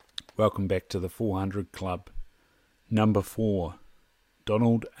Welcome back to the 400 Club. Number 4,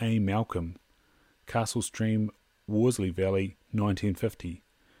 Donald A. Malcolm, Castle Stream, Worsley Valley, 1950.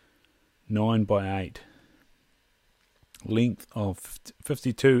 9 by 8. Length of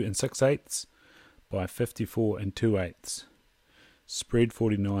 52 and 6/8 by 54 and 2/8. Spread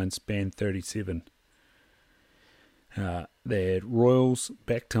 49, span 37. They had Royals,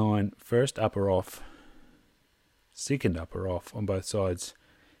 back tine, first upper off, second upper off on both sides,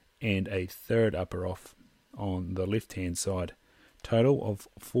 and a third upper off on the left hand side. Total of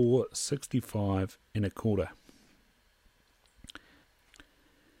 465 1/4.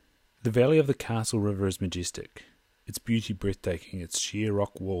 The valley of the Castle River is majestic, its beauty breathtaking, its sheer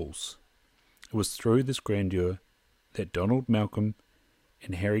rock walls. It was through this grandeur that Donald Malcolm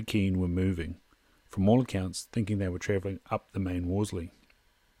and Harry Keene were moving, from all accounts thinking they were travelling up the main Worsley.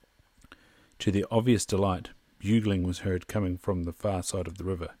 To their obvious delight, bugling was heard coming from the far side of the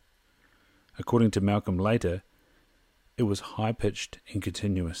river. According to Malcolm later, it was high-pitched and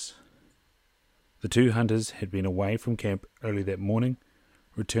continuous. The two hunters had been away from camp early that morning,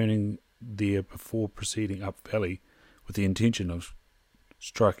 returning there before proceeding up valley with the intention of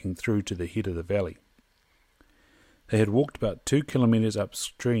striking through to the head of the valley. They had walked about 2 kilometres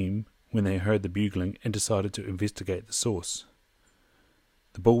upstream when they heard the bugling and decided to investigate the source.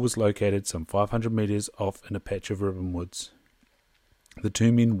 The bull was located some 500 metres off in a patch of ribbon woods. The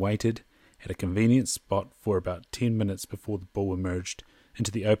two men waited at a convenient spot for about 10 minutes before the bull emerged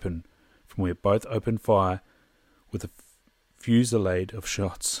into the open, from where both opened fire with a fusillade of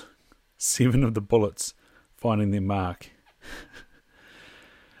shots, 7 of the bullets finding their mark.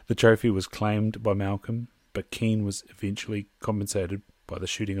 The trophy was claimed by Malcolm, but Keene was eventually compensated by the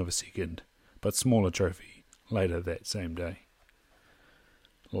shooting of a second, but smaller trophy later that same day.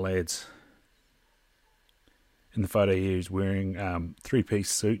 Lads. In the photo here, he's wearing three-piece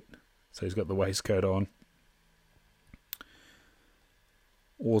suit, so he's got the waistcoat on.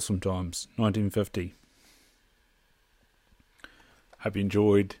 Awesome times, 1950. Hope you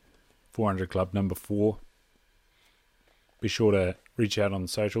enjoyed 400 Club number 4. Be sure to reach out on the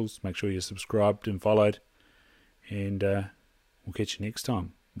socials, make sure you're subscribed and followed, and we'll catch you next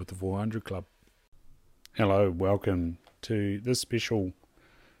time with the 400 Club. Hello, welcome to this special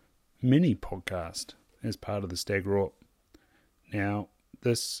mini podcast as part of the Stag Roar. Now,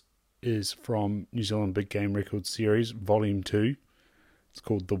 this is from New Zealand Big Game Records Series, Volume 2. It's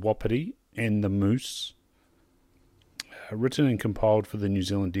called The Wapiti and the Moose. Written and compiled for the New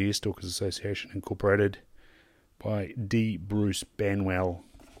Zealand Deer Stalkers Association Incorporated by D. Bruce Banwell.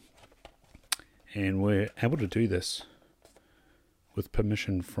 And we're able to do this with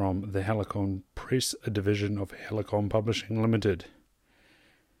permission from the Helicon Press, a division of Helicon Publishing Limited.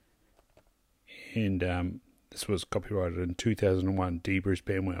 And this was copyrighted in 2001, D. Bruce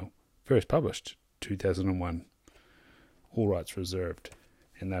Banwell. First published 2001. All rights reserved.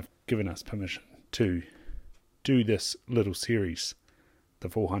 And they've given us permission to do this little series, the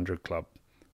 400 Club.